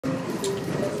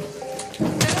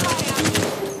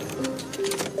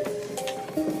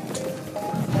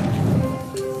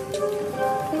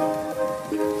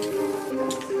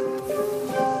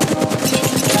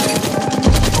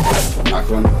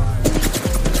one.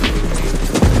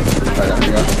 Right up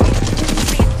here.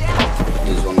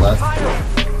 There's one left.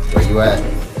 Where you at?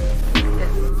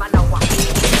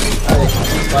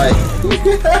 Hi.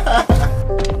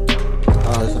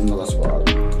 Oh, there's another squad.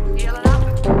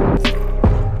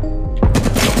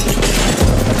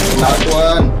 Knock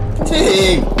one.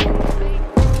 Team!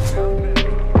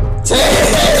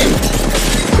 Team!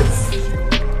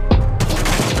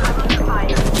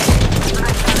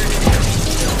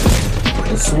 I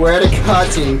swear to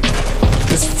God, team.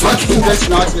 This fucking bitch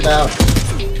knocks it out.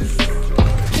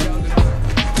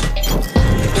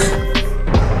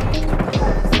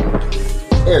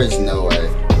 There is no way.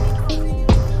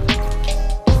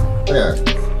 Where?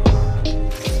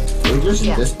 Rangers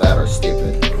this bad or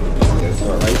stupid? It's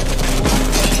alright.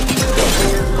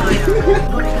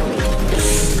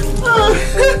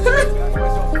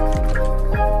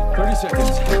 30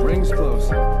 seconds. Rings close.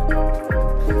 I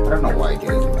don't know why I do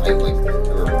it. I like a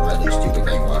really stupid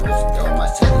thing where I just go in my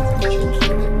settings and change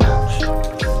the match.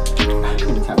 How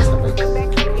many times have I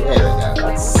there we go.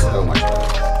 That's so much better.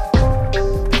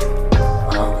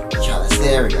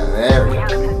 There we go, there we go.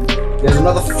 There's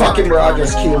another fucking Mirage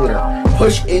as key leader.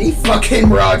 Push any fucking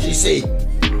Mirage you see.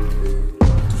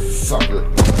 Fuck it.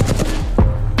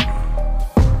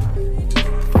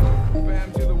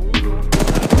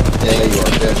 There you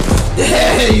are, bitch.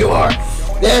 There you are.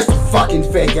 There's the fucking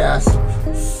fake ass.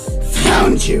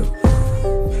 Found you.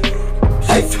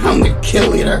 I found the kill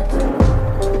leader.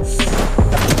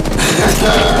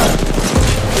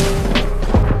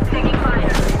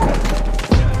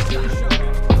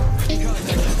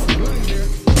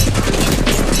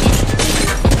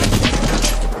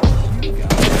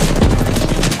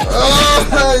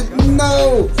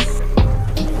 No!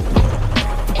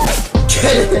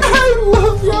 I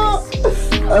love y'all!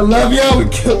 I love y'all! We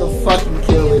killed the fucking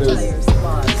kill leaders.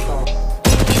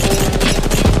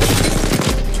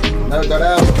 No, go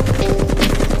down.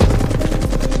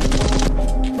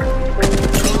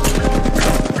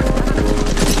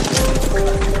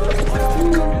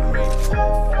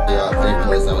 Yeah, I didn't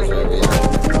realize that was right here.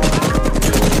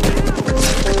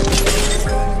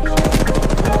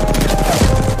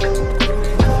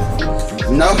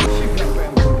 No.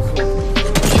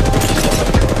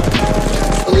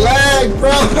 Lag,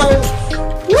 bro.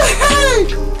 Lag.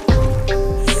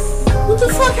 What the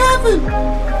fuck happened?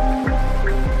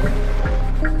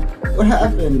 What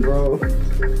happened, bro?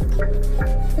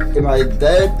 Am I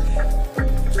dead?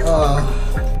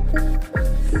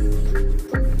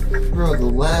 Bro, the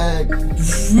lag.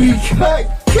 We got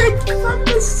kicked from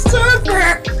the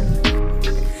server.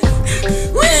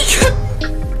 We got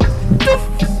the.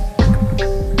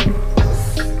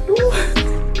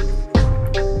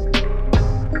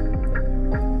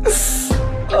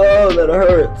 Oh, that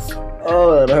hurts.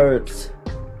 Oh, that hurts.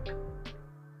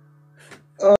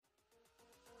 Oh.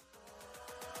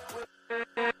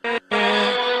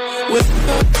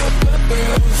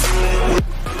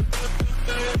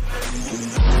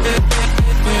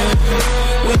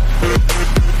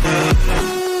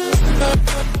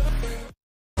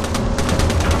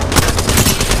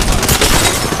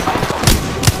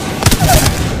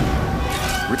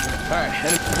 Alright,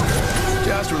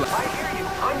 just relax. I hear you.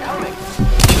 I'm coming.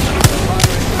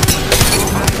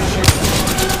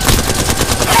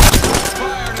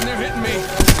 Fired and they're hitting me.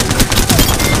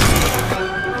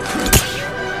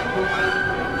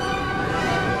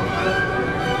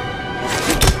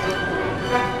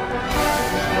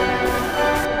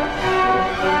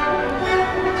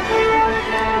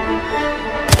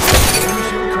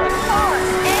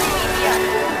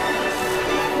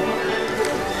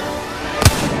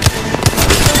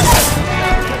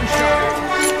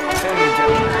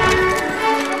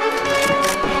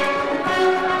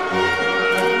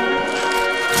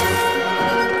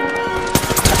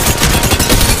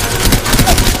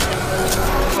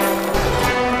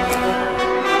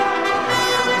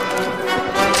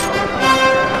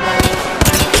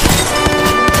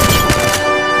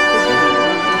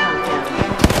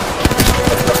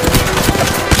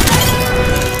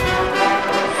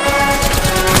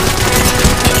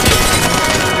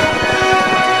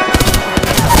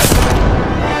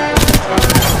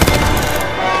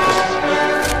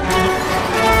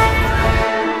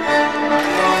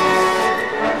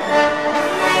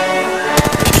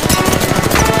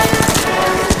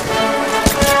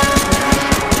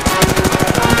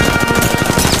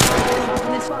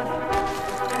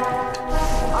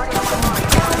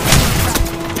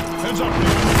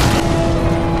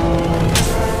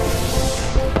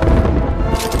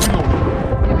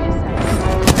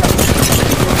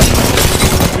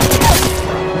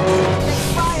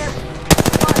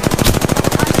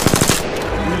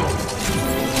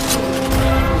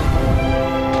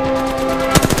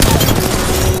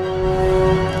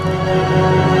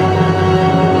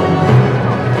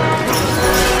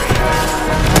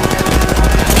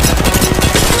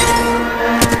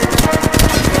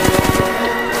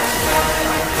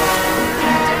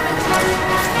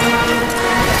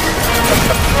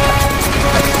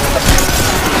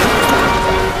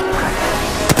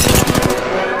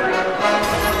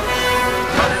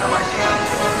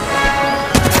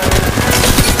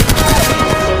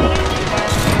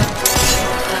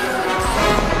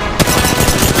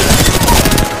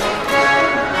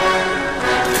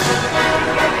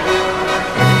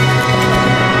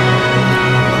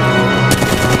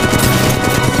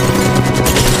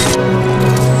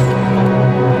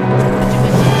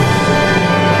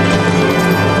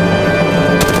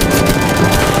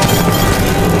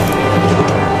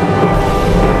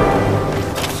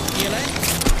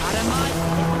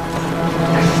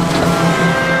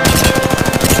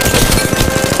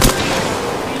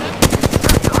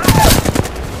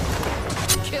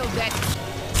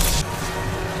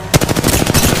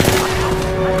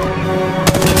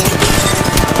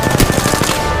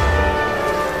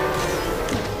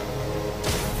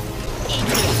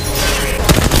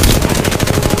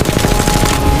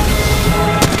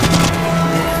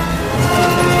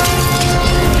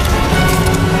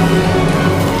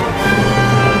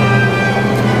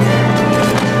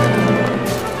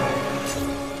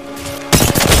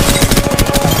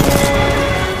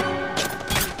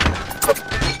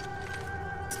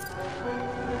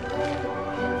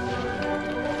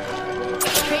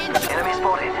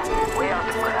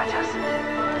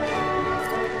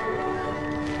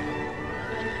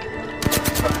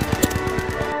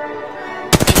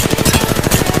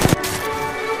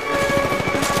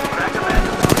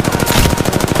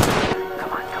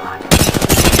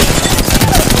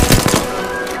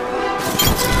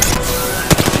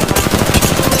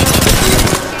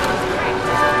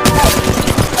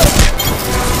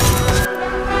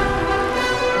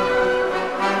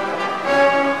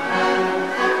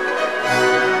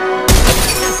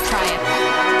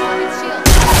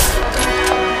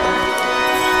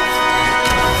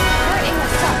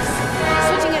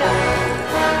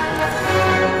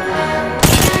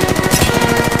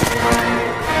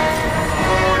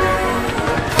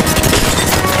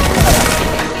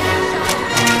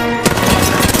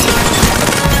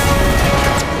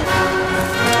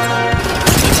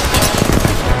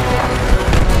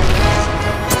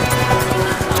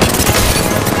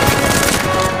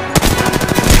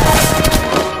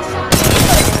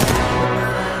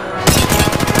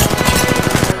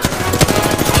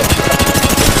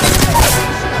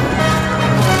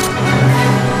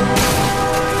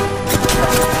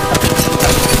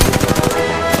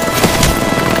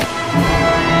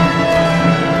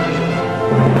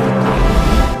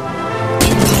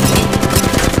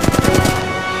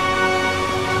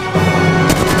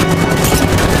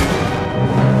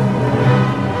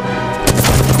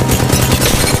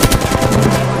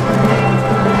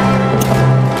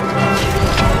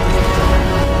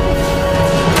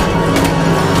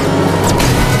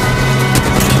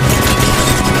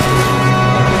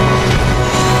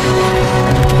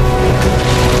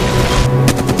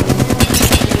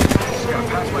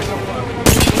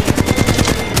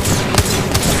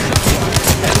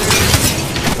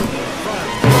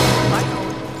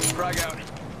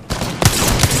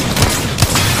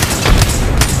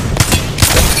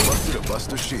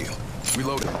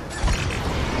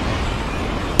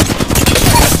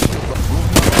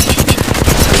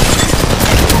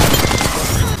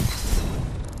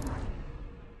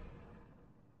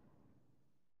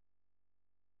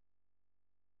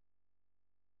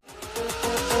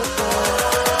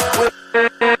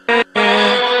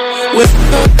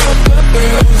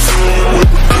 Yeah.